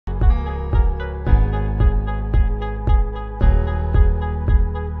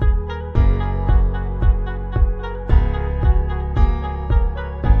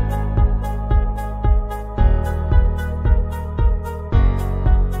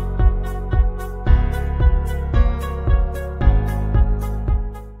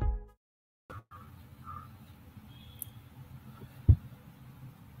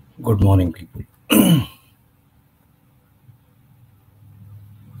Good morning, people.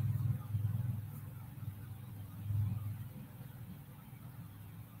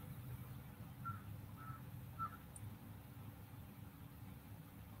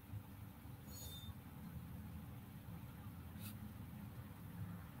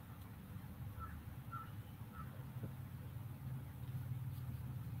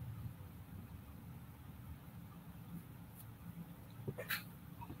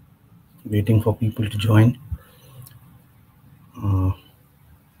 Waiting for people to join.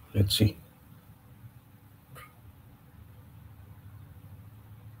 Let's see.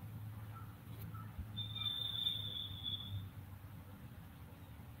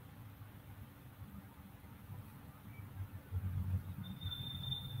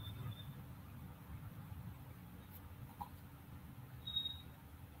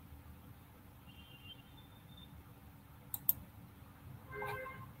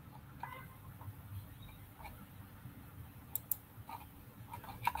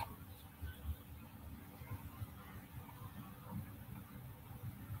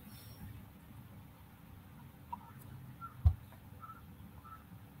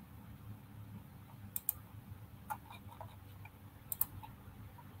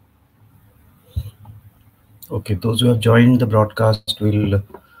 Okay, those who have joined the broadcast will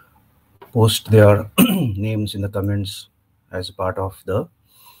post their names in the comments as part of the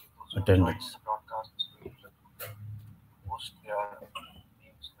attendance.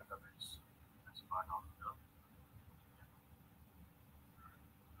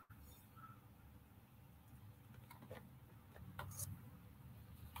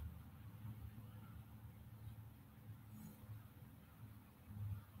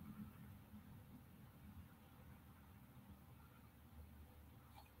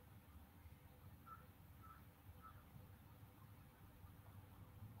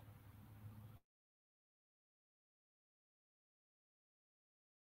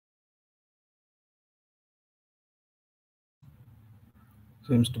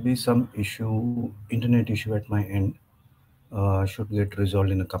 Seems to be some issue, internet issue at my end. Should get resolved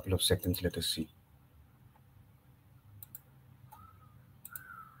in a couple of seconds. Let us see.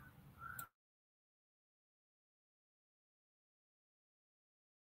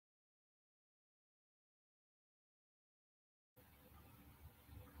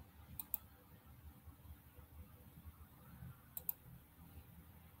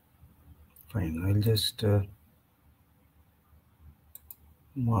 Fine, I'll just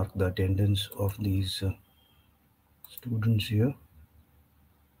mark the attendance of these students here.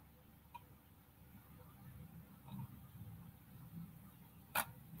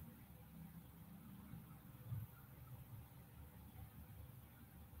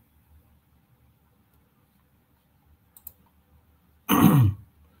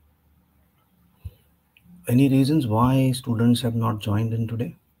 Any reasons why students have not joined in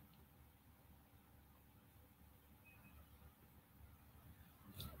today?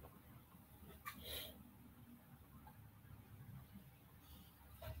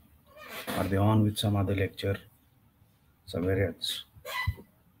 Are they on with some other lecture somewhere else?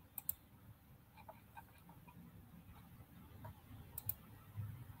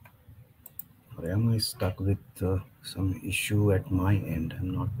 Or am I stuck with some issue at my end?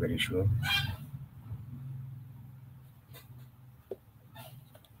 I'm not very sure.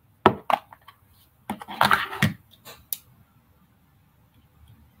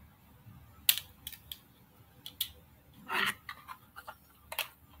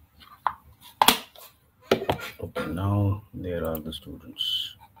 Okay, now there are the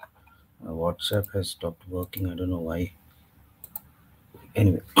students. WhatsApp has stopped working. I don't know why.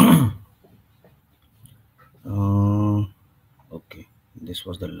 Anyway, okay, this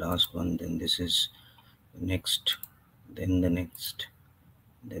was the last one. Then this is the next. Then the next.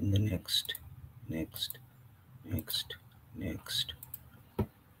 Then the next. Next. Next. Next.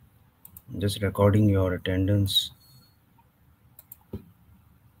 Just recording your attendance.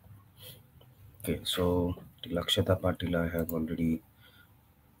 Okay, so Lakshata Patil, I have already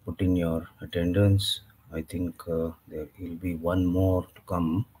put in your attendance. I think there will be one more to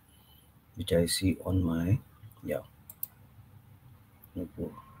come, which I see on my, yeah.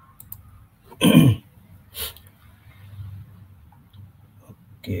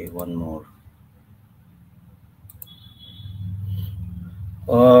 Okay, one more.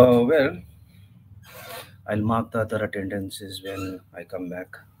 Well, I'll mark the other attendances when I come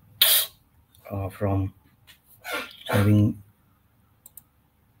back from having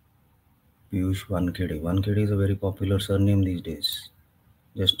Piyush Vankede. Vankede is a very popular surname these days.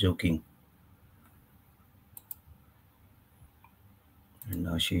 Just joking. and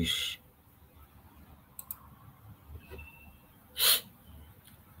Ashish.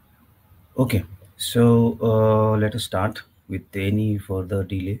 Okay, so let us start with any further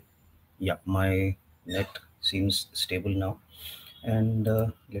delay. Yeah, my net seems stable now, and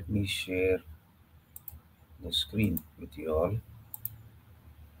let me share the screen with you all.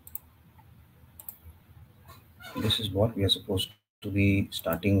 This is what we are supposed to be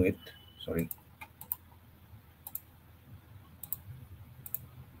starting with. Sorry.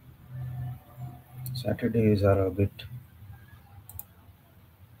 Saturdays are a bit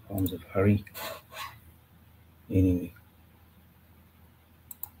forms of hurry. Anyway,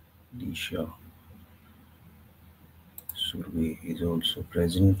 Disha survey is also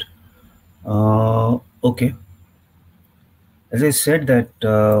present. Okay, as I said that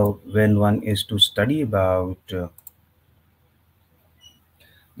when one is to study about the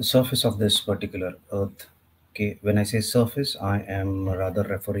surface of this particular earth, okay, when I say surface, I am rather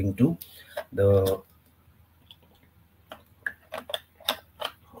referring to the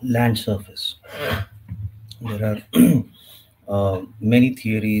land surface. There are many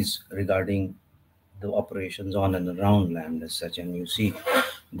theories regarding the operations on and around land as such, and you see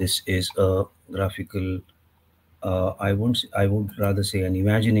this is a graphical, I would rather say an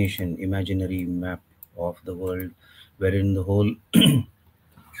imaginary map of the world, wherein the whole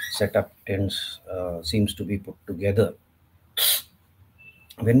setup seems to be put together.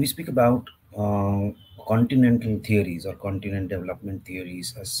 When we speak about continental theories or continent development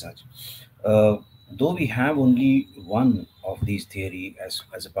theories as such, uh, though we have only one of these theory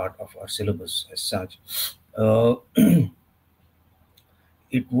as a part of our syllabus as such, uh,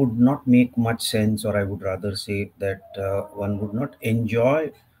 it would not make much sense, or I would rather say that one would not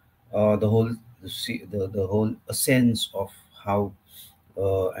enjoy the whole sense of how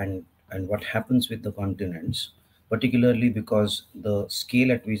and what happens with the continents, particularly because the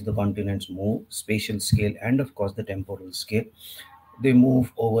scale at which the continents move, spatial scale, and of course the temporal scale, they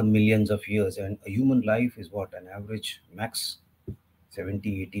move over millions of years, and a human life is what, an average max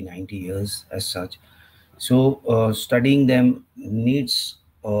 70, 80, 90 years as such. So studying them needs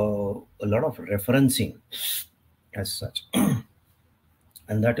a lot of referencing as such.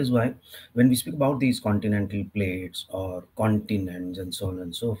 And that is why when we speak about these continental plates or continents and so on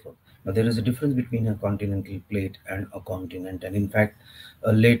and so forth, now there is a difference between a continental plate and a continent, and in fact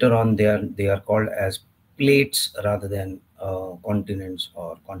later on they are called as plates rather than continents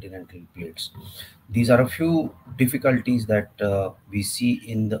or continental plates. These are a few difficulties that we see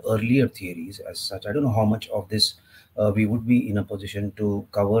in the earlier theories as such. I don't know how much of this we would be in a position to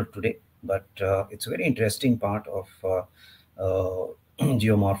cover today, but it's a very interesting part of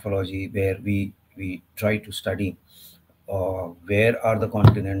geomorphology, where we try to study where are the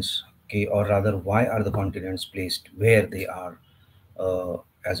continents, okay, or rather why are the continents placed where they are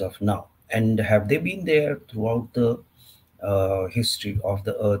as of now, and have they been there throughout the history of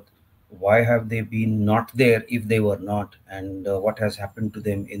the earth? Why have they been not there if they were not, and what has happened to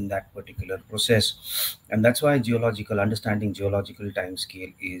them in that particular process? And that's why geological understanding, geological time scale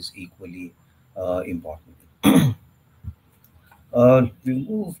is equally important. We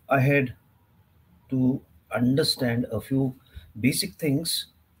move ahead to understand a few basic things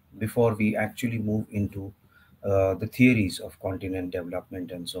before we actually move into the theories of continent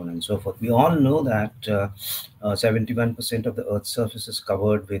development and so on and so forth. We all know that 71% of the Earth's surface is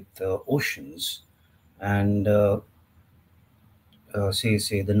covered with oceans, and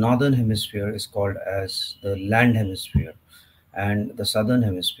say the northern hemisphere is called as the land hemisphere, and the southern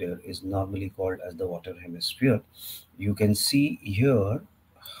hemisphere is normally called as the water hemisphere. You can see here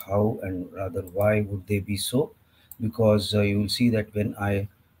how and rather why would they be so, because you will see that when I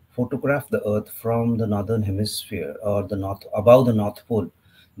photograph the earth from the northern hemisphere or the north above the north pole,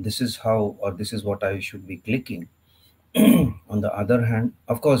 this is how, or this is what I should be clicking. On the other hand,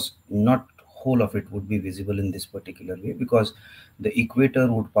 of course, not whole of it would be visible in this particular way, because the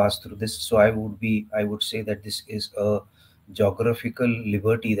equator would pass through this. So I would say that this is a geographical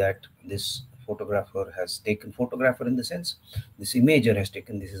liberty that this photographer has taken. Photographer in the sense, this imager has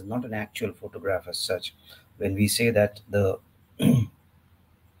taken. This is not an actual photograph as such. When we say that the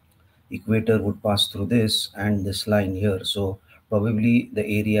equator would pass through this and this line here, so probably the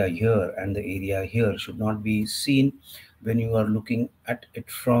area here and the area here should not be seen when you are looking at it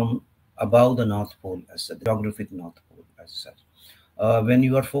from above the north pole as such, the geographic north pole as such. When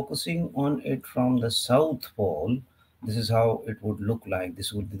you are focusing on it from the south pole, this is how it would look like.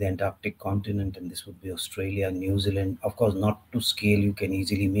 This would be the Antarctic continent, and this would be Australia, New Zealand. Of course, not to scale, you can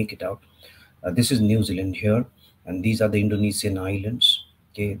easily make it out. This is New Zealand here, and these are the Indonesian islands.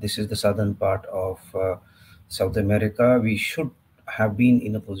 Okay, this is the southern part of South America. We should have been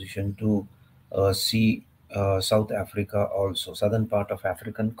in a position to see South Africa also, southern part of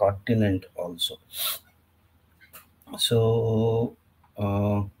African continent also. So,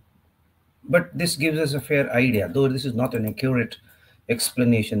 uh, but this gives us a fair idea, though this is not an accurate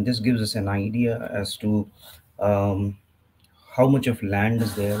explanation. This gives us an idea as to um, how much of land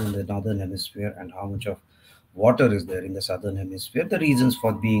is there in the northern hemisphere and how much of water is there in the southern hemisphere. The reasons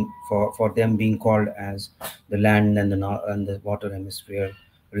for them being called as the land and the water hemisphere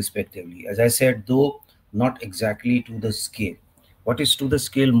respectively. As I said, though not exactly to the scale. What is to the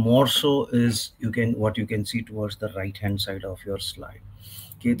scale more so is what you can see towards the right hand side of your slide.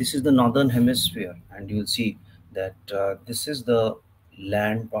 Okay, this is the northern hemisphere, and you'll see that this is the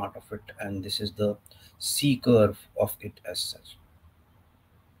land part of it, and this is the sea curve of it as such.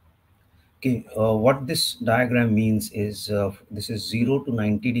 Okay, what this diagram means is this is 0 to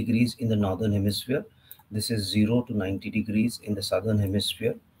 90 degrees in the northern hemisphere. This is 0 to 90 degrees in the southern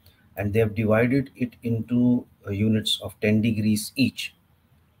hemisphere, and they have divided it into units of 10 degrees each.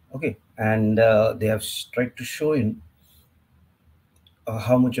 Okay, and they have tried to show in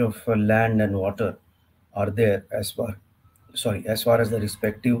how much of land and water are there as far as the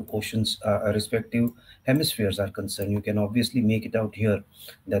respective oceans, respective hemispheres are concerned. You can obviously make it out here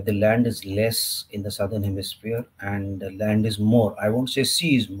that the land is less in the southern hemisphere and the land is more. I won't say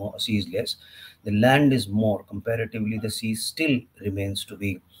sea is more, sea is less. The land is more. Comparatively, the sea still remains to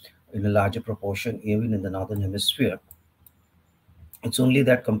be in a larger proportion even in the northern hemisphere. It's only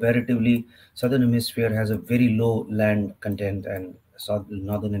that comparatively, southern hemisphere has a very low land content, and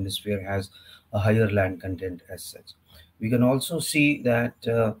northern hemisphere has a higher land content as such. We can also see that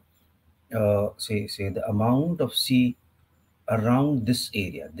say the amount of sea around this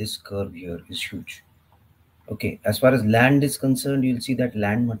area, this curve here is huge. Okay, as far as land is concerned, you'll see that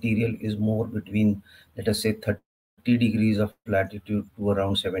land material is more between, let us say, 30 degrees of latitude to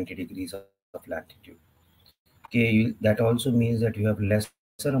around 70 degrees of latitude. Okay, that also means that you have lesser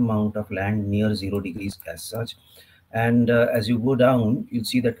amount of land near 0 degrees as such. And as you go down, you'll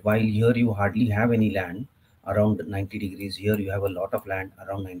see that while here you hardly have any land around 90 degrees, here you have a lot of land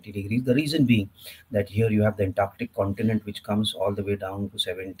around 90 degrees. The reason being that here you have the Antarctic continent, which comes all the way down to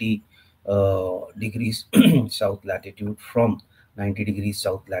 70 degrees south latitude from 90 degrees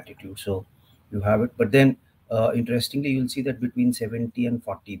south latitude. So you have it. But then interestingly, you'll see that between 70 and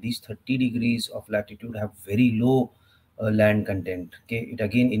 40, these 30 degrees of latitude have very low land content. Okay, it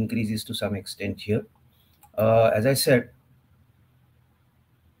again increases to some extent here. As I said,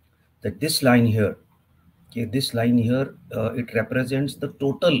 that this line here, okay, this line here, it represents the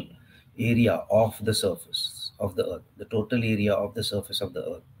total area of the surface of the earth, the total area of the surface of the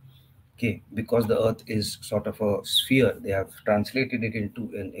earth. Okay, because the earth is sort of a sphere, they have translated it into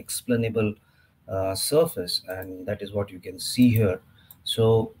an explainable surface, and that is what you can see here.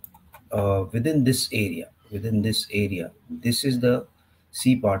 So within this area, this is the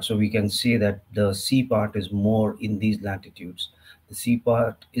sea part. So we can say that the sea part is more in these latitudes. The sea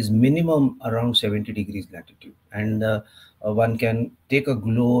part is minimum around 70 degrees latitude, and one can take a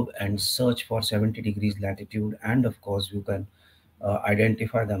globe and search for 70 degrees latitude, and of course you can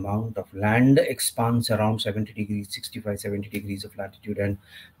identify the amount of land expanse around 70 degrees, 65, 70 degrees of latitude, and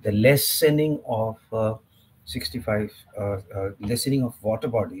the lessening of 65, lessening of water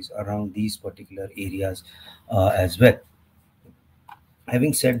bodies around these particular areas as well.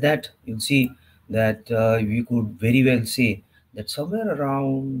 Having said that, you'll see that we could very well say that somewhere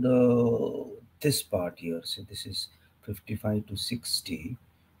around this part here, so this is 55 to 60,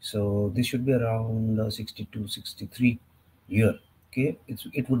 so this should be around 62, 63 here. Okay,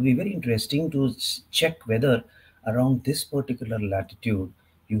 it would be very interesting to check whether around this particular latitude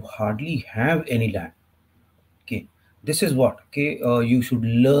you hardly have any land. Okay, this is what, okay, you should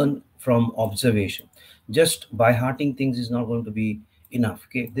learn from observation. Just by hearting things is not going to be enough.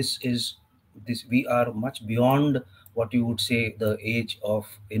 Okay, this we are much beyond what you would say the age of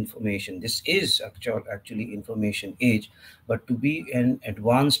information. This is actually information age, but to be an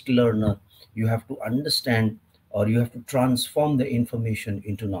advanced learner, you have to understand, or you have to transform the information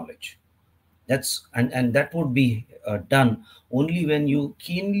into knowledge. That's and that would be done only when you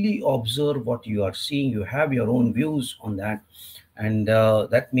keenly observe what you are seeing. You have your own views on that, and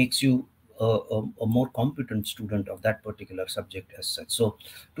that makes you a more competent student of that particular subject as such. So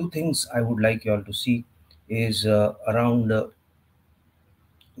two things I would like you all to see is around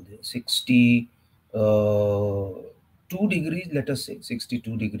 60 2 degrees, let us say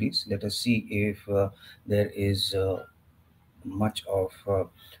 62 degrees. Let us see if there is much of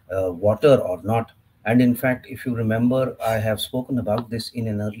water or not. And in fact, if you remember, I have spoken about this in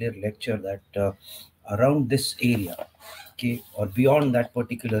an earlier lecture that around this area, okay, or beyond that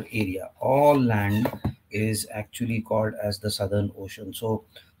particular area, all land is actually called as the Southern Ocean. So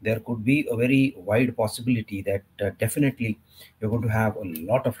there could be a very wide possibility that definitely you're going to have a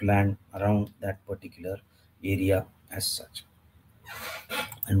lot of land around that particular area as such.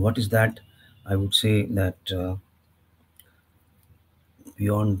 And what is that? I would say that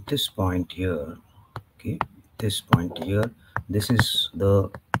beyond this point here, okay, this point here, this is the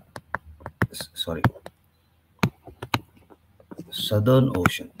sorry, Southern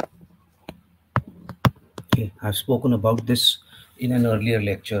Ocean. Okay, I've spoken about this in an earlier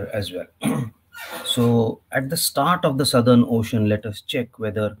lecture as well. So, at the start of the Southern Ocean, let us check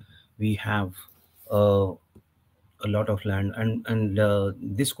whether we have uh, a lot of land, and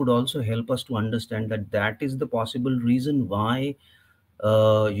this could also help us to understand that that is the possible reason why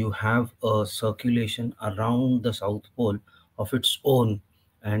you have a circulation around the South Pole of its own.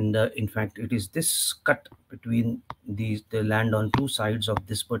 And in fact, it is this cut between the land on two sides of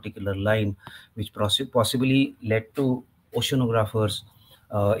this particular line which possibly led to oceanographers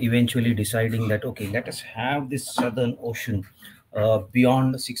eventually deciding that, okay, let us have this Southern Ocean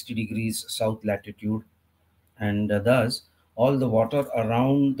beyond 60 degrees south latitude, and thus all the water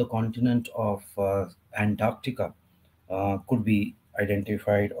around the continent of Antarctica could be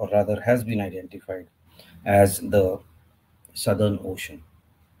identified, or rather has been identified, as the Southern Ocean.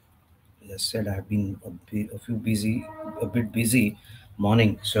 As I said, I have been a bit busy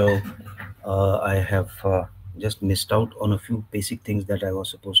morning, so I have just missed out on a few basic things that I was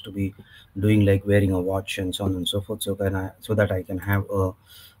supposed to be doing, like wearing a watch and so on and so forth, so that I can have a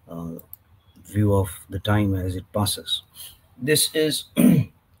view of the time as it passes. This is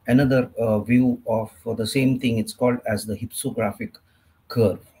another view of for the same thing. It's called as the hypsographic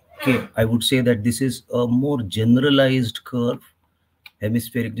curve. Okay, I would say that this is a more generalized curve,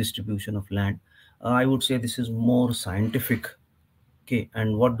 hemispheric distribution of land. I would say this is more scientific. Okay,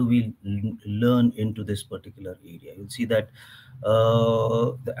 and what do we learn into this particular area? You'll see that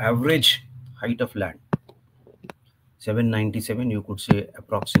the average height of land 797, you could say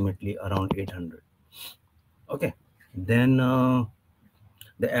approximately around 800. Okay, then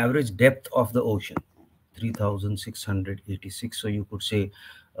the average depth of the ocean 3686, so you could say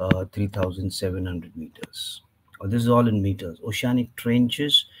 3700 meters. This is all in meters. Oceanic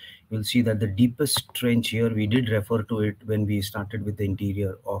trenches, you'll see that the deepest trench here, we did refer to it when we started with the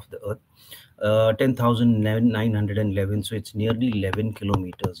interior of the earth, 10,911, so it's nearly 11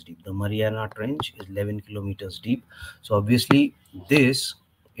 kilometers deep. The Mariana Trench is 11 kilometers deep, so obviously this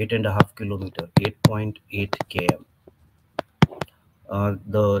 8.5 kilometer, 8.8 km.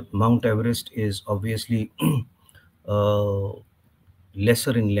 The Mount Everest is obviously uh,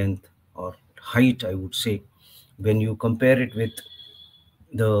 lesser in length or height, I would say, when you compare it with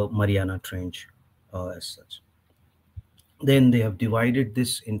the Mariana Trench as such. Then they have divided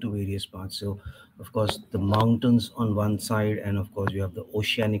this into various parts. So, of course, the mountains on one side, and of course, you have the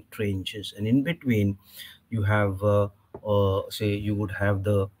oceanic trenches, and in between, you have, say, you would have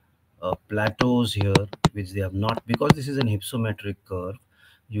the plateaus here, which they have not, because this is an hypsometric curve.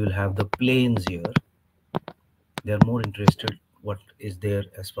 You will have the plains here. They are more interested what is there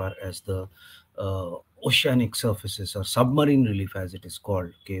as far as the oceanic surfaces or submarine relief, as it is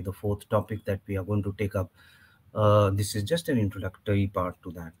called. Okay, the fourth topic that we are going to take up. This is just an introductory part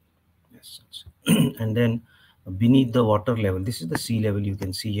to that. Yes, yes. And then beneath the water level, this is the sea level you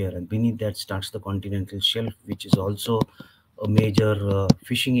can see here, and beneath that starts the continental shelf, which is also a major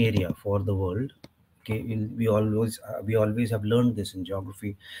fishing area for the world. Okay, we always have learned this in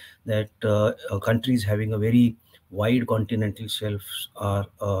geography, that countries having a very wide continental shelves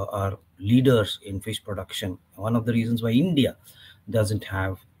are leaders in fish production. One of the reasons why India doesn't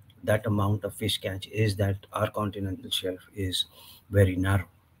have that amount of fish catch is that our continental shelf is very narrow.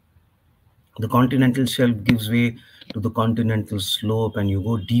 The continental shelf gives way to the continental slope, and you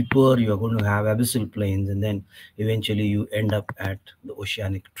go deeper, you are going to have abyssal plains, and then eventually you end up at the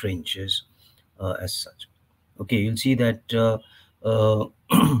oceanic trenches as such. Okay, you'll see that uh,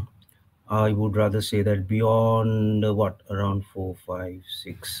 I would rather say that beyond what, around 4, 5,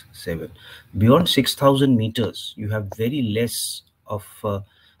 6, 7, beyond 6,000 meters, you have very less of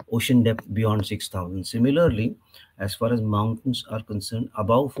ocean depth beyond 6,000. Similarly, as far as mountains are concerned,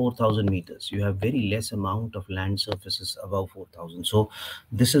 above 4,000 meters, you have very less amount of land surfaces above 4,000. So,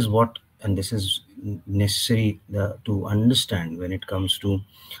 this is what, and this is necessary to understand when it comes to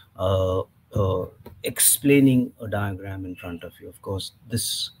uh, uh, explaining a diagram in front of you. Of course,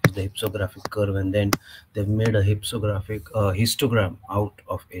 this is the hypsographic curve, and then they've made a hypsographic histogram out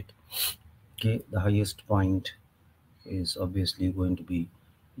of it. Okay, the highest point is obviously going to be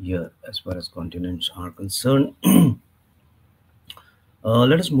here as far as continents are concerned.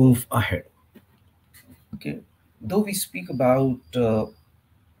 Let us move ahead. Okay, though we speak about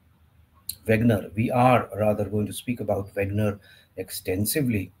Wegener, we are rather going to speak about Wegener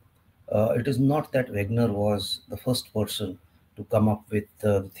extensively. It is not that Wegener was the first person to come up with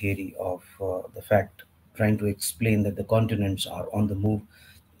the theory of the fact, trying to explain that the continents are on the move,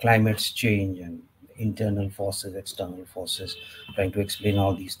 climates change, and internal forces, external forces, trying to explain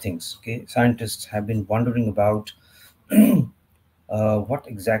all these things. Okay, scientists have been wondering about what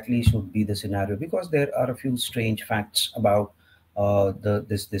exactly should be the scenario, because there are a few strange facts about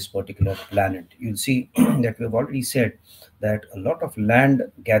this particular planet. You'll see that we've already said that a lot of land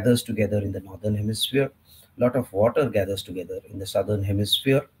gathers together in the northern hemisphere, a lot of water gathers together in the southern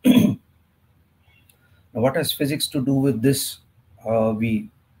hemisphere. Now, what has physics to do with this? We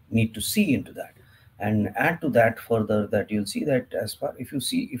need to see into that, and add to that further that you'll see that, as far if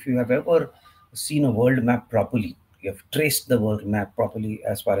you have ever seen a world map properly, you have traced the world map properly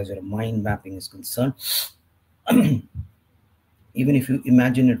as far as your mind mapping is concerned. Even if you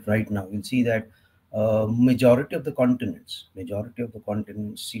imagine it right now, you'll see that majority of the continents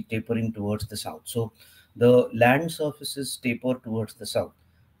see tapering towards the south. So the land surfaces taper towards the south,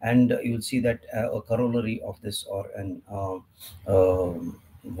 and you'll see that a corollary of this, or an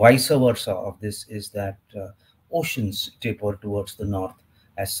vice versa of this, is that oceans taper towards the north.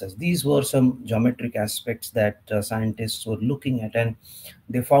 As such, these were some geometric aspects that scientists were looking at, and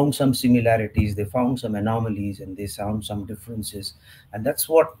they found some similarities, they found some anomalies, and they found some differences, and that's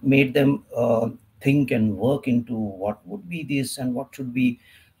what made them think and work into what would be this and what should be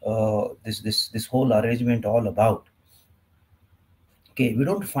this whole arrangement all about. Okay, we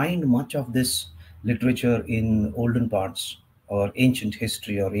don't find much of this literature in olden parts, or ancient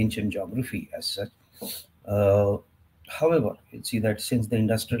history, or ancient geography as such. uh, However, you see that since the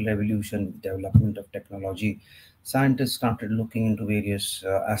Industrial Revolution, development of technology, scientists started looking into various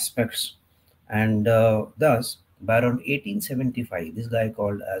aspects, and thus by around 1875, this guy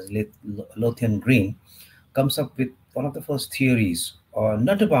called as Lothian Green comes up with one of the first theories,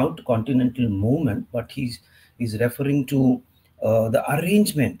 not about continental movement, but he's referring to the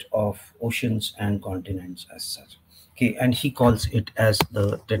arrangement of oceans and continents as such. Okay, and he calls it as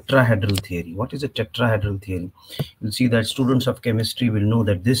the tetrahedral theory. What is a tetrahedral theory? You'll see that students of chemistry will know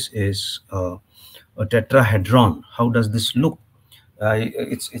that this is a tetrahedron. How does this look?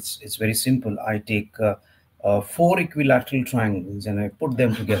 It's very simple. I take four equilateral triangles and I put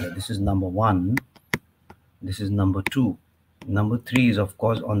them together. This is number one. This is number two. Number three is, of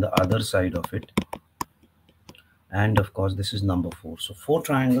course, on the other side of it. And of course, this is number four. So four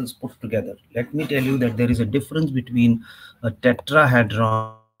triangles put together. Let me tell you that there is a difference between a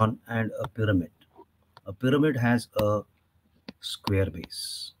tetrahedron and a pyramid. A pyramid has a square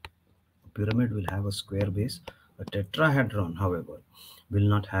base. A pyramid will have a square base. A tetrahedron, however, will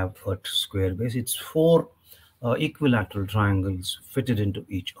not have a square base. It's four equilateral triangles fitted into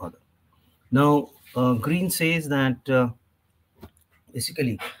each other. Now, Green says that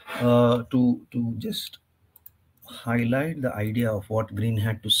basically, to just highlight the idea of what Green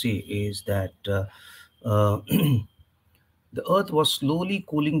had to say, is that uh, the Earth was slowly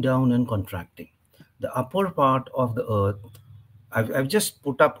cooling down and contracting. The upper part of the Earth, I've just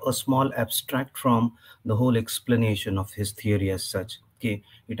put up a small abstract from the whole explanation of his theory as such. Okay,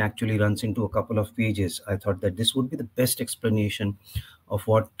 it actually runs into a couple of pages. I thought that this would be the best explanation of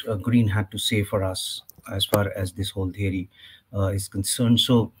what Green had to say for us as far as this whole theory is concerned.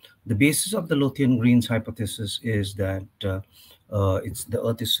 So, the basis of the Lothian Green's hypothesis is that it's the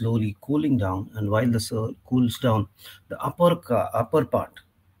Earth is slowly cooling down, and while the sun cools down, the upper part,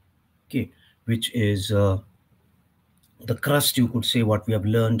 okay, which is the crust, you could say, what we have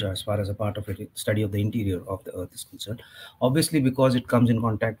learned as far as a part of it, study of the interior of the Earth is concerned, obviously because it comes in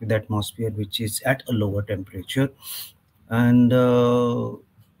contact with the atmosphere, which is at a lower temperature, and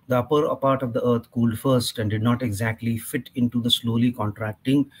the upper part of the Earth cooled first and did not exactly fit into the slowly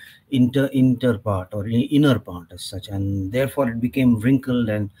contracting inter part, or inner part as such, and therefore it became wrinkled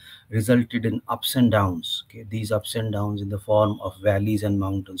and resulted in ups and downs. Okay, these ups and downs in the form of valleys and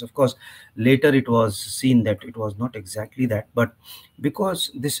mountains. Of course, later it was seen that it was not exactly that, but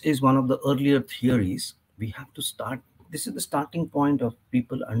because this is one of the earlier theories, we have to start. This is the starting point of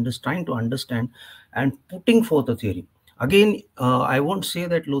people trying to understand and putting forth a theory. Again, I won't say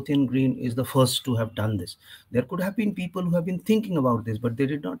that Lothian Green is the first to have done this. There could have been people who have been thinking about this, but they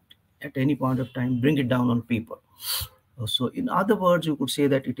did not at any point of time bring it down on paper. So, in other words, you could say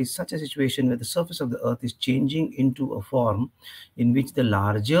that it is such a situation where the surface of the Earth is changing into a form in which the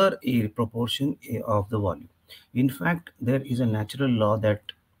larger a proportion of the volume. In fact, there is a natural law that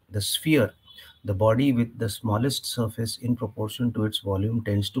the sphere the body with the smallest surface in proportion to its volume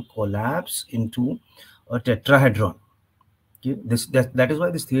tends to collapse into a tetrahedron. Okay, that is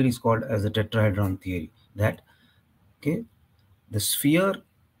why this theory is called as the tetrahedron theory. That, okay, the sphere,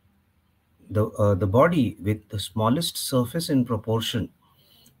 the body with the smallest surface in proportion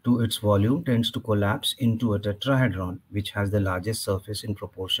to its volume tends to collapse into a tetrahedron, which has the largest surface in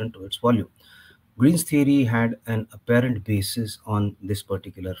proportion to its volume. Green's theory had an apparent basis on this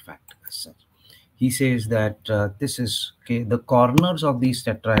particular fact as such. He says that this is, okay, the corners of these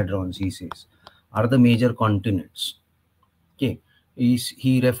tetrahedrons, he says, are the major continents. Okay,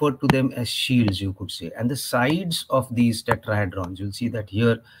 he referred to them as shields, you could say. And the sides of these tetrahedrons, you'll see that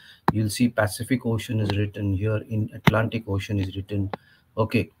here, you'll see Pacific Ocean is written here, in Atlantic Ocean is written.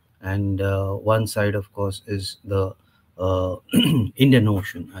 Okay, and one side, of course, is the Indian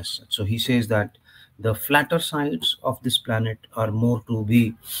Ocean as such. So he says that the flatter sides of this planet are more to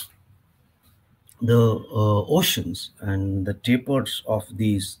be the oceans, and the tapers of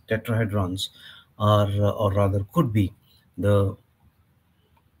these tetrahedrons are, or rather could be, the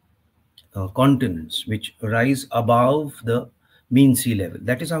continents which rise above the mean sea level.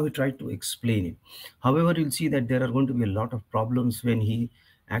 That is how he tried to explain it. However, you'll see that there are going to be a lot of problems when he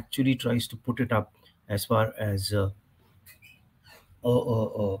actually tries to put it up as far as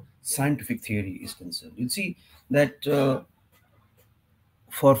scientific theory is concerned. You'll see that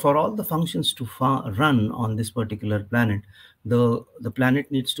for all the functions to run on this particular planet, the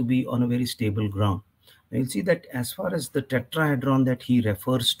planet needs to be on a very stable ground. Now you'll see that as far as the tetrahedron that he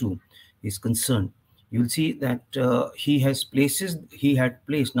refers to is concerned, you'll see that he had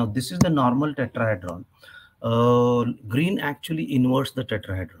placed. Now this is the normal tetrahedron. Green actually inverts the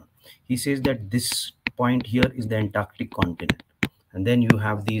tetrahedron. He says that this point here is the Antarctic continent, and then you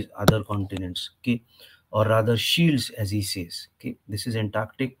have these other continents, okay, or rather shields, as he says. Okay, this is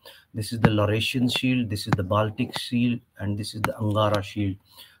Antarctic, this is the Laurentian shield, this is the Baltic shield, and this is the Angara shield.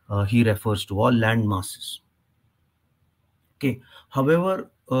 He refers to all land masses. Okay, however,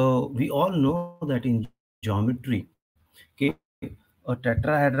 we all know that in geometry, okay, a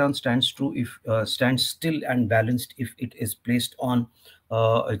tetrahedron stands still and balanced if it is placed on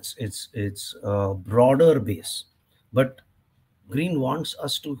its broader base. But Green wants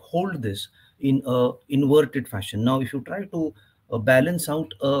us to hold this in a inverted fashion. Now, if you try to balance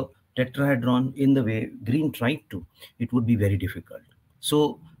out a tetrahedron in the way Green tried to, it would be very difficult.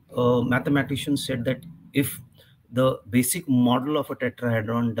 So, mathematicians said that if the basic model of a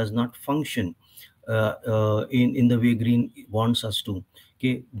tetrahedron does not function in the way Green wants us to,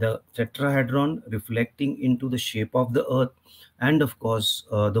 okay, the tetrahedron reflecting into the shape of the Earth, and of course,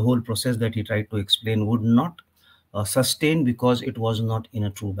 the whole process that he tried to explain would not sustain because it was not in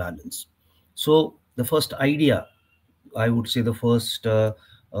a true balance. So the first idea, I would say the first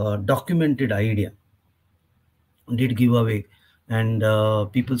documented idea, did give away, and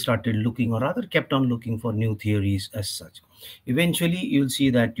people started looking, or rather kept on looking, for new theories as such. Eventually you'll see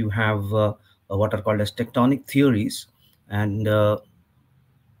that you have what are called as tectonic theories, and these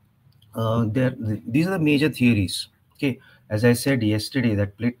are the major theories. Okay, as I said yesterday,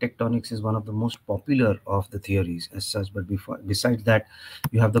 that plate tectonics is one of the most popular of the theories as such. But besides that,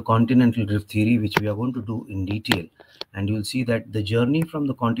 you have the continental drift theory, which we are going to do in detail. And you'll see that the journey from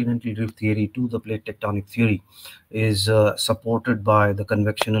the continental drift theory to the plate tectonic theory is supported by the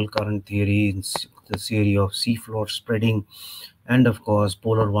convectional current theory, the theory of seafloor spreading, and of course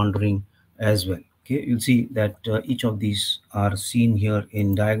polar wandering as well. Okay, you'll see that each of these are seen here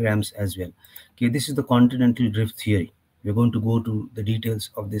in diagrams as well. Okay, this is the continental drift theory. We're going to go to the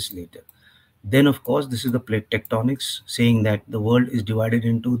details of this later. Then, of course, this is the plate tectonics, saying that the world is divided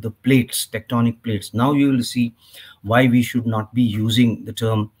into the plates, tectonic plates. Now you will see why we should not be using the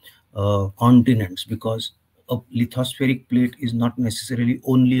term continents, because a lithospheric plate is not necessarily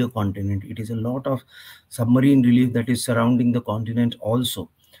only a continent. It is a lot of submarine relief that is surrounding the continent also.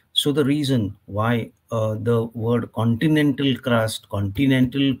 So the reason why the word continental crust,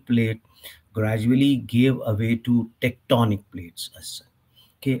 continental plate, gradually gave away to tectonic plates as such.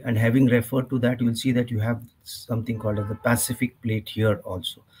 Okay, and having referred to that, you will see that you have something called as the Pacific plate here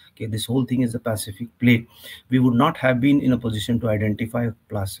also. Okay, this whole thing is the Pacific plate. We would not have been in a position to identify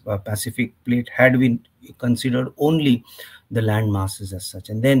a Pacific plate had we considered only the land masses as such.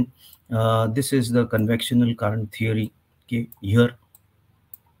 And then this is the convectional current theory. Okay, here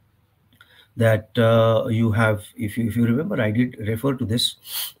that you have, if you remember, I did refer to this,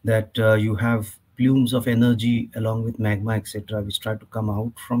 that you have plumes of energy along with magma, etc., which try to come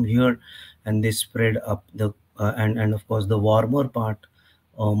out from here, and they spread up the and of course the warmer part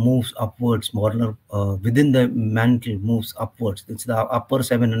moves upwards, more within the mantle moves upwards. It's the upper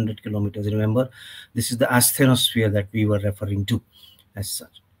 700 kilometers. Remember, this is the asthenosphere that we were referring to as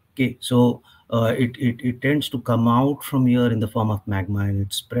such. Okay, so it tends to come out from here in the form of magma, and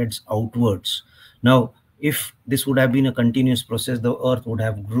it spreads outwards. Now, if this would have been a continuous process, the earth would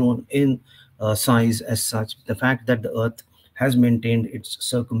have grown in size as such. The fact that the earth has maintained its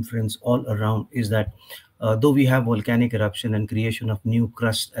circumference all around is that though we have volcanic eruption and creation of new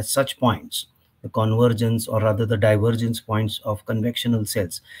crust at such points, the convergence or rather the divergence points of convectional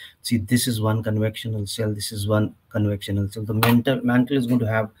cells. See, this is one convectional cell, this is one convectional cell. The mantle is going to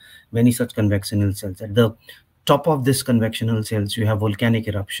have many such convectional cells. At the top of this convectional cells, you have volcanic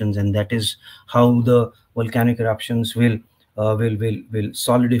eruptions, and that is how the volcanic eruptions will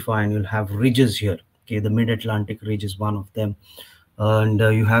solidify, and you'll have ridges here. Okay, the mid-Atlantic ridge is one of them, and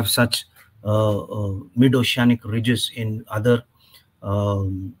you have such mid-oceanic ridges in other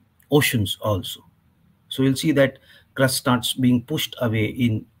um, oceans also. So you'll see that crust starts being pushed away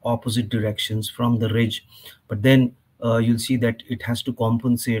in opposite directions from the ridge, but then you'll see that it has to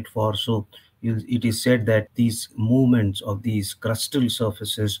compensate for. So it is said that these movements of these crustal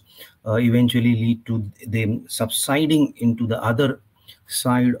surfaces eventually lead to them subsiding into the other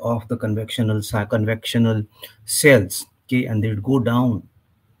side of the convectional cells. Okay, and they go down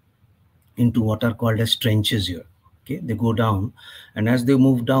into what are called as trenches here. Okay, they go down, and as they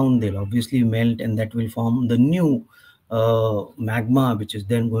move down, they'll obviously melt, and that will form the new magma, which is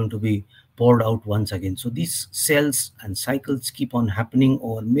then going to be poured out once again. So these cells and cycles keep on happening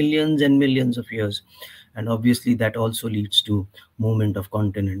over millions and millions of years, and obviously that also leads to movement of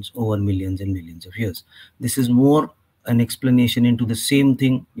continents over millions and millions of years. This is more an explanation into the same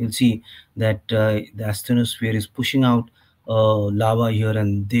thing. You'll see that the asthenosphere is pushing out lava here,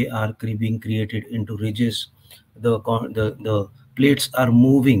 and they are being created into ridges. The plates are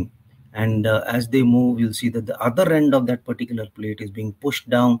moving, and as they move, you'll see that the other end of that particular plate is being pushed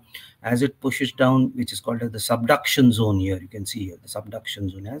down. As it pushes down, which is called as the subduction zone here, you can see here the subduction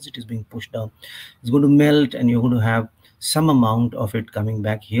zone. As it is being pushed down, it's going to melt, and you're going to have some amount of it coming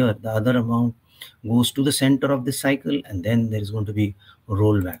back here. The other amount goes to the center of the cycle, and then there is going to be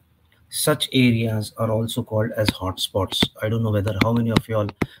rollback. Such areas are also called as hotspots. I don't know whether how many of y'all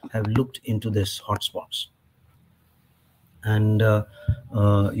have looked into this hotspots. And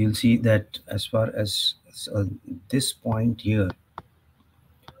you'll see that as far as this point here,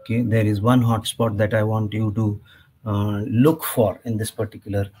 okay, there is one hotspot that I want you to look for in this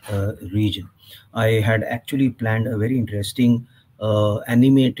particular region. I had actually planned a very interesting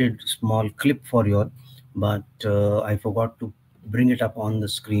animated small clip for you all, but I forgot to bring it up on the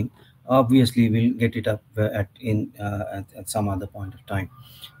screen. Obviously we'll get it up at some other point of time,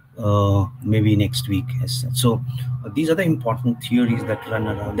 maybe next week. Yes. So these are the important theories that run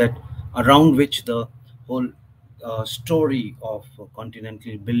around that, around which the whole story of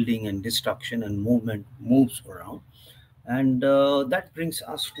continental building and destruction and movement moves around. And that brings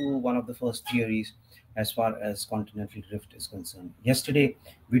us to one of the first theories as far as continental drift is concerned. Yesterday,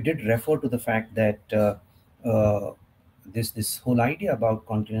 we did refer to the fact that this whole idea about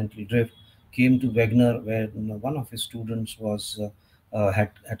continental drift came to Wegener, where one of his students was had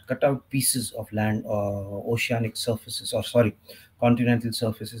cut out pieces of land, oceanic surfaces, or sorry, continental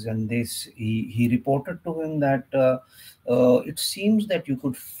surfaces, and he reported to him that it seems that you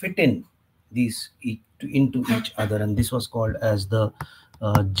could fit in into each other, and this was called as the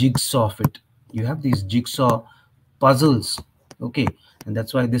jigsaw fit. You have these jigsaw puzzles, okay, and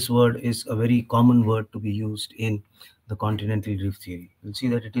that's why this word is a very common word to be used in the continental drift theory. You'll see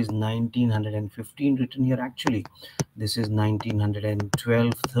that it is 1915 written here. Actually, this is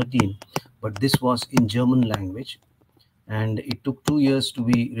 1912-13, but this was in German language, and it took 2 years to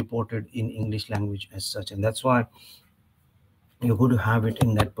be reported in English language as such, and that's why you're going to have it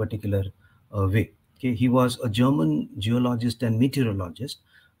in that particular way. Okay, he was a German geologist and meteorologist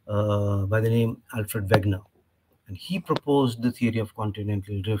by the name Alfred Wegener, and he proposed the theory of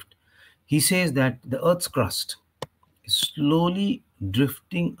continental drift. He says that the Earth's crust is slowly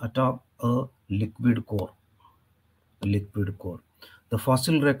drifting atop a liquid core. A liquid core. The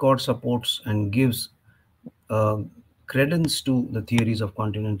fossil record supports and gives uh, credence to the theories of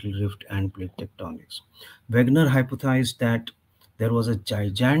continental drift and plate tectonics. Wegener hypothesized that there was a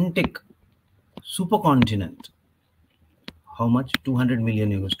gigantic supercontinent. How much? 200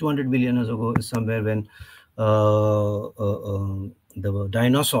 million years. 200 million years ago is somewhere when the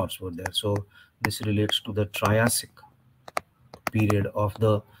dinosaurs were there. So this relates to the Triassic period of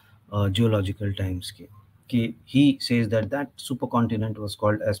the geological time scale. Okay, he says that that supercontinent was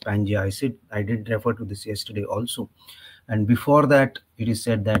called as Pangea. I did refer to this yesterday also, And before that, it is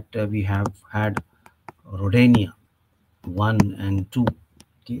said that we have had Rhodania 1 and 2.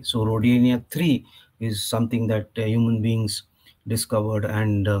 Okay, so Rhodania 3 is something that human beings discovered,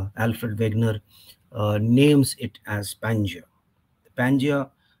 and Alfred Wegener names it as Pangea. Pangea,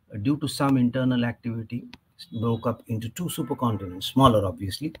 due to some internal activity, broke up into two supercontinents, smaller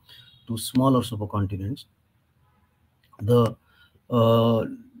obviously, two smaller supercontinents. The uh,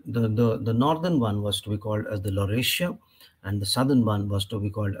 the northern one was to be called as the Laurasia, and the southern one was to be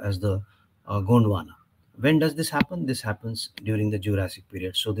called as the Gondwana. When does this happen? This happens during the Jurassic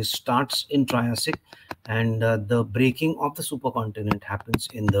period. So this starts in Triassic, and the breaking of the supercontinent happens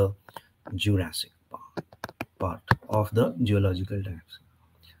in the Jurassic part of the geological times.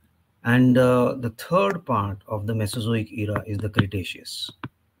 And the third part of the Mesozoic era is the Cretaceous.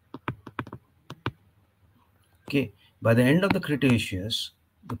 Okay, by the end of the Cretaceous,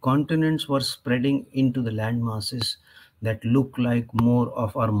 the continents were spreading into the land masses that look like more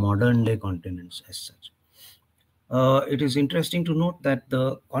of our modern day continents as such. It is interesting to note that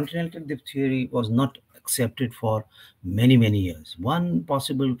the continental depth theory was not accepted for many, many years. One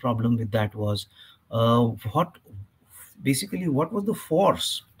possible problem with that was what what was the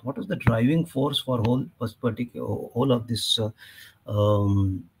force? What was the driving force for whole of this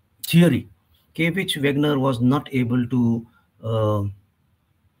theory? Okay, which Wegener was not able to uh,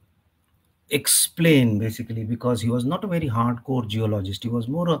 explain, basically, because he was not a very hardcore geologist. He was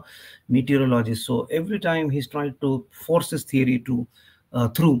more a meteorologist. So every time he's tried to force his theory to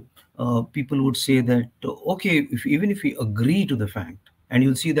through, people would say that okay, even if we agree to the fact, and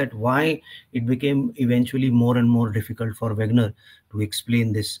you'll see that why it became eventually more and more difficult for Wegener to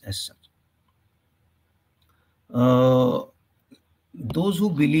explain this as such. Uh, those who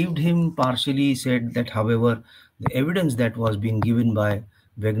believed him partially said that, however, the evidence that was being given by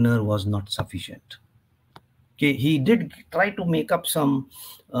Wegener was not sufficient. Okay, he did try to make up some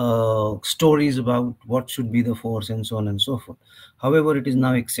stories about what should be the force and so on and so forth. However, it is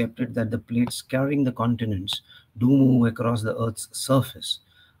now accepted that the plates carrying the continents do move across the Earth's surface.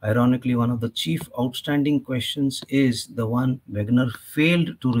 Ironically, one of the chief outstanding questions is the one Wegener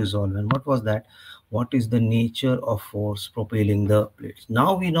failed to resolve. And what was that? What is the nature of force propelling the plates?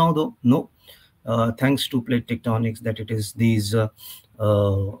 Now we know, though, no, thanks to plate tectonics, that it is these uh,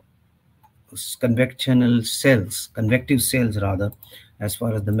 convective cells rather, as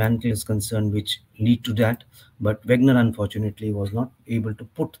far as the mantle is concerned, which lead to that. But Wegener, unfortunately, was not able to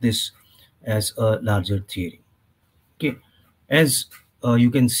put this as a larger theory. Okay, as you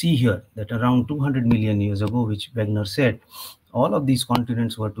can see here, that around 200 million years ago, which Wegener said, all of these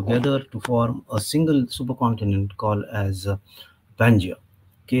continents were together to form a single supercontinent called as Pangea.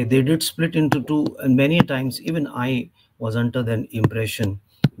 Okay, they did split into two, and many times even I was under the impression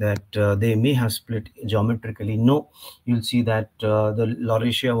that they may have split geometrically. No, you'll see that the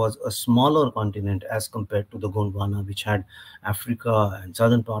Laurasia was a smaller continent as compared to the Gondwana, which had Africa and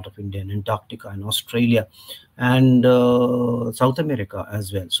southern part of India and Antarctica and Australia and South America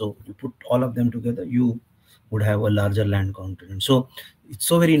as well. So you put all of them together, you would have a larger land continent. So it's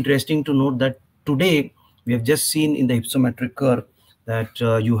so very interesting to note that today we have just seen in the hypsometric curve that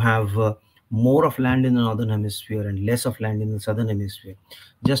you have more of land in the northern hemisphere and less of land in the southern hemisphere.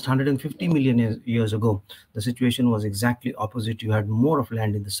 Just 150 million years ago, the situation was exactly opposite. You had more of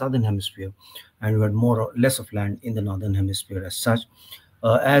land in the southern hemisphere, and you had more or less of land in the northern hemisphere as such.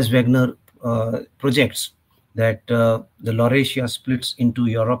 As Wegener projects that the Laurasia splits into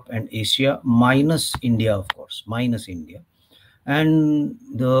Europe and Asia, minus India, of course, minus India, and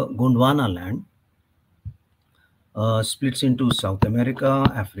the Gondwana land splits into South America,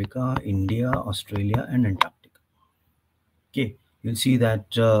 Africa, India, Australia, and Antarctica. Okay, you'll see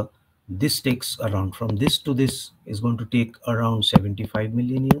that this takes around, from this to this is going to take around 75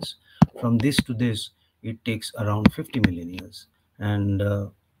 million years. From this to this, it takes around 50 million years. And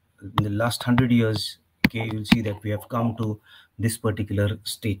in the last 100 years, okay, you'll see that we have come to this particular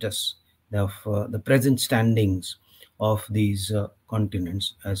status of the present standings of these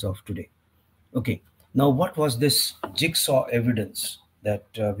continents as of today. Okay, now what was this jigsaw evidence that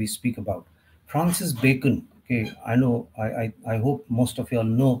we speak about? Francis Bacon. Okay, I know, I hope most of you all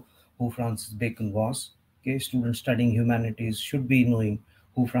know who Francis Bacon was. Okay, students studying humanities should be knowing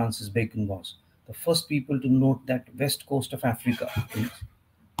who Francis Bacon was. The first people to note that west coast of Africa,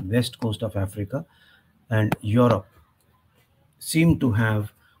 west coast of Africa and Europe seem to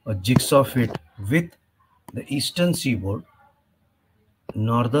have a jigsaw fit with the eastern seaboard,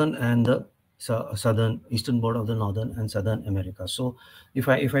 northern and the southern, eastern border of the northern and southern America. So if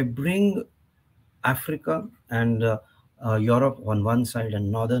I bring Africa and Europe on one side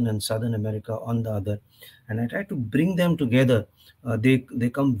and Northern and Southern America on the other, and I try to bring them together. They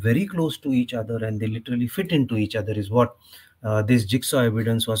come very close to each other and they literally fit into each other, is what this jigsaw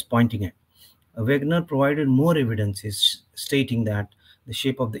evidence was pointing at. Wegener provided more evidences stating that the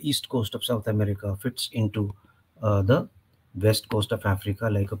shape of the east coast of South America fits into the west coast of Africa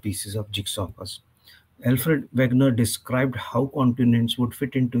like a pieces of jigsaw puzzle. Alfred Wegener described how continents would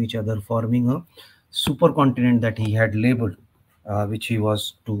fit into each other, forming a supercontinent that he had labeled, which he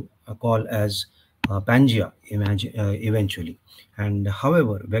was to call as Pangaea eventually. And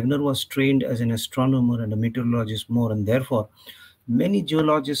however, Wegener was trained as an astronomer and a meteorologist more, and therefore, many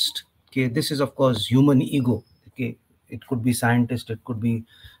geologists, okay, this is of course human ego, okay, it could be scientists, it could be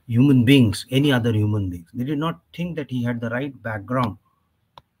human beings, any other human beings. They did not think that he had the right background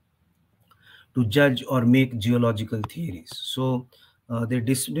to judge or make geological theories. So they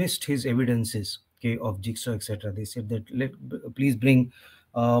dismissed his evidences, okay, of jigsaw, etc. They said that please bring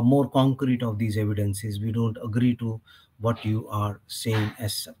more concrete of these evidences. We don't agree to what you are saying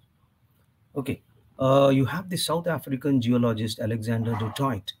as such. Okay, you have the South African geologist Alexander de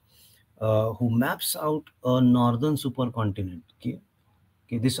Toit, who maps out a northern supercontinent. Okay,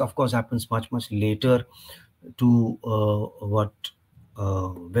 okay, this of course happens much later to what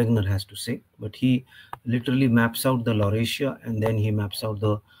Wegener has to say, but he literally maps out the Laurasia and then he maps out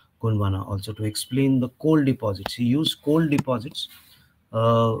the Gondwana also to explain the coal deposits. He used coal deposits,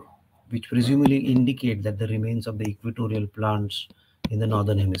 uh, which presumably indicate that the remains of the equatorial plants in the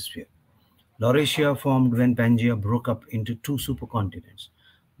northern hemisphere. Laurasia formed when Pangaea broke up into two supercontinents.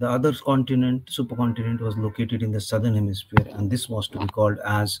 The other continent, supercontinent, was located in the southern hemisphere, and this was to be called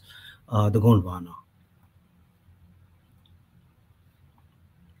as the Gondwana.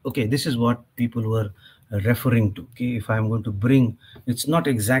 Okay, this is what people were referring to. Okay, if I'm going to bring, it's not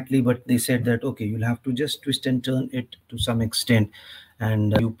exactly, but they said that okay, you'll have to just twist and turn it to some extent,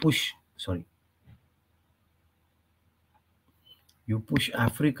 and you push. Sorry, you push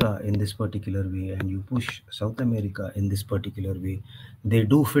Africa in this particular way and you push South America in this particular way, they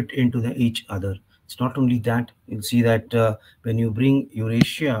do fit into each other. It's not only that, you'll see that when you bring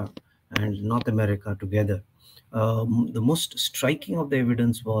Eurasia and North America together, the most striking of the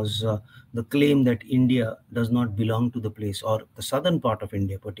evidence was the claim that India does not belong to the place, or the southern part of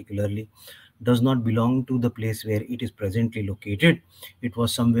India particularly, does not belong to the place where it is presently located. It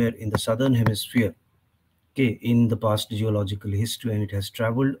was somewhere in the southern hemisphere, okay, in the past geological history, and it has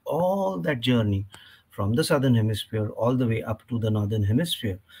traveled all that journey from the southern hemisphere all the way up to the northern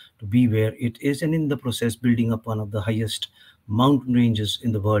hemisphere to be where it is, and in the process building up one of the highest mountain ranges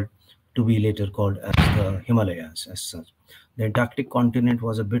in the world, to be later called as the Himalayas as such. The Antarctic continent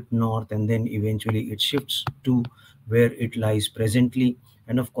was a bit north, and then eventually it shifts to where it lies presently.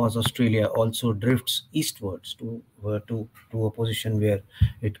 And of course, Australia also drifts eastwards to a position where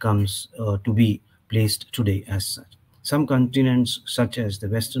it comes to be placed today as such. Some continents, such as the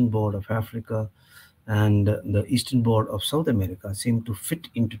western border of Africa and the eastern border of South America, seem to fit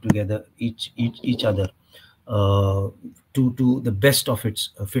into together each other uh, to the best of its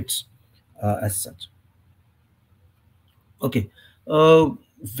fits as such. Okay.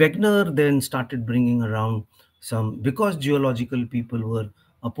 Wegener then started bringing around some, because geological people were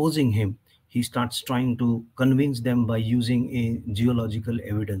opposing him, he starts trying to convince them by using a geological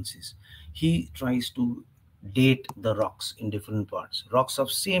evidences. He tries to date the rocks in different parts. Rocks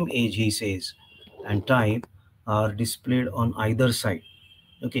of same age, he says, and type are displayed on either side.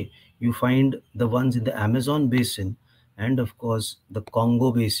 Okay, you find the ones in the Amazon basin and of course the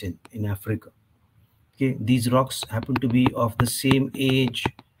Congo basin in Africa. Okay, these rocks happen to be of the same age,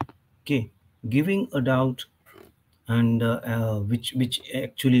 okay, giving a doubt, and which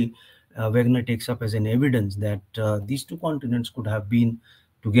actually Wegener takes up as an evidence that these two continents could have been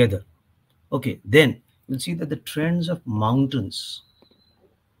together. Okay, then you'll see that the trends of mountains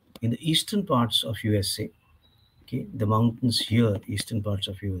in the eastern parts of USA, okay, the mountains here, eastern parts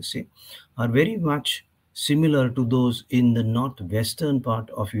of USA, are very much similar to those in the northwestern part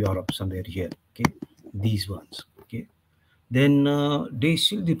of Europe, somewhere here, okay, these ones, okay. Then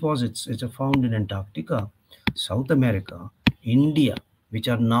dacial deposits which are found in Antarctica, South America, India, which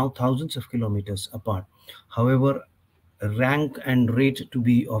are now thousands of kilometers apart, however, rank and rate to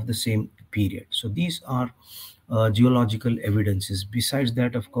be of the same period. So these are geological evidences. Besides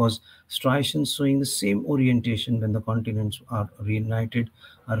that, of course, striations showing the same orientation when the continents are reunited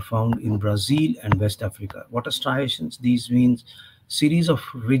are found in Brazil and West Africa. What are striations? These means series of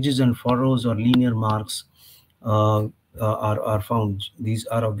ridges and furrows or linear marks uh, are found. These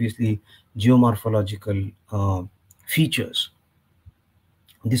are obviously geomorphological features.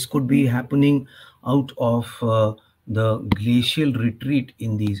 This could be happening out of the glacial retreat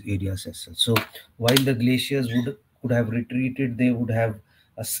in these areas as such. So while the glaciers could have retreated, they would have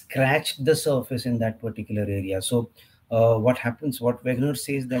scratched the surface in that particular area. So what happens? What Wegener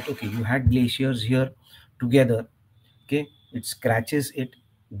says that okay, you had glaciers here together. Okay, it scratches it,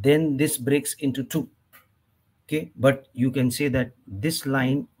 then this breaks into two. Okay, but you can say that this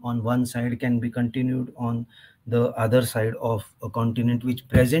line on one side can be continued on the other side of a continent which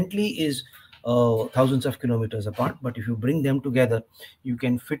presently is thousands of kilometers apart, but if you bring them together, you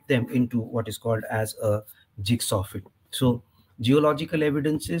can fit them into what is called as a jigsaw fit. So geological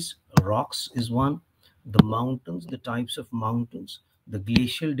evidences, rocks is one, the mountains, the types of mountains, the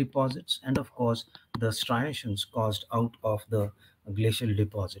glacial deposits, and of course the striations caused out of the glacial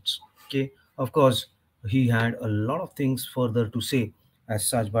deposits. Okay, of course he had a lot of things further to say as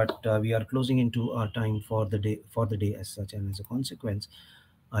such, but we are closing into our time for the day as such, and as a consequence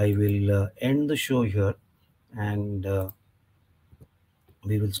I will end the show here, and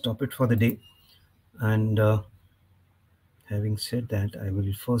we will stop it for the day. And having said that, I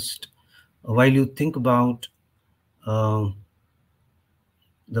will first, while you think about um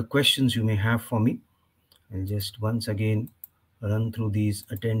the questions you may have for me, I'll just once again run through these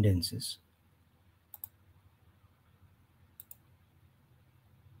attendances.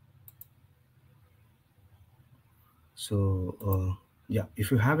 So, yeah,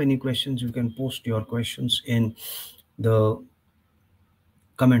 if you have any questions, you can post your questions in the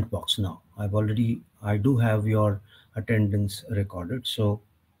comment box now. I do have your attendance recorded. So,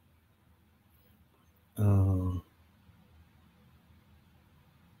 uh,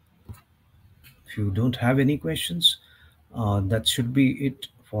 if you don't have any questions, that should be it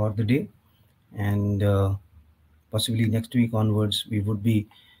for the day. And possibly next week onwards, we would be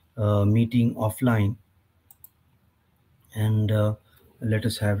meeting offline, and let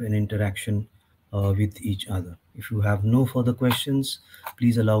us have an interaction with each other. If you have no further questions,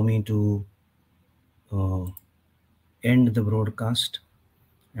 please allow me to uh, end the broadcast.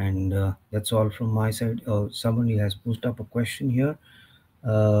 And that's all from my side. Somebody has posted up a question here.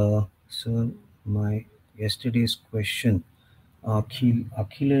 So my yesterday's question,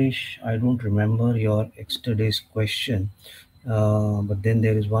 Akhilesh, I don't remember your yesterday's question. But then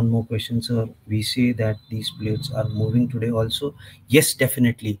there is one more question, sir. We say that these plates are moving today also. Yes,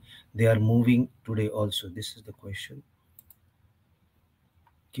 definitely. They are moving today also. This is the question.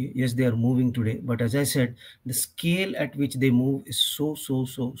 Okay, yes, they are moving today, but as I said, the scale at which they move is so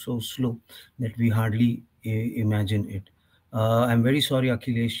slow that we hardly imagine it. I'm very sorry,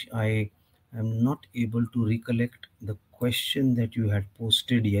 Akhilesh. I am not able to recollect the question that you had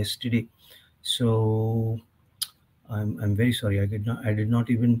posted yesterday. So I'm very sorry. I did not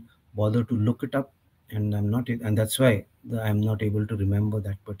even bother to look it up, and and that's why I'm not able to remember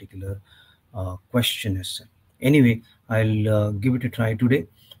that particular question as such. Anyway, I'll give it a try today,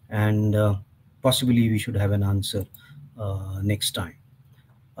 and possibly we should have an answer next time.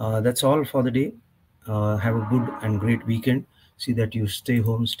 That's all for the day. Have a good and great weekend. See that you stay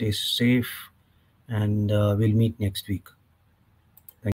home, stay safe, and we'll meet next week.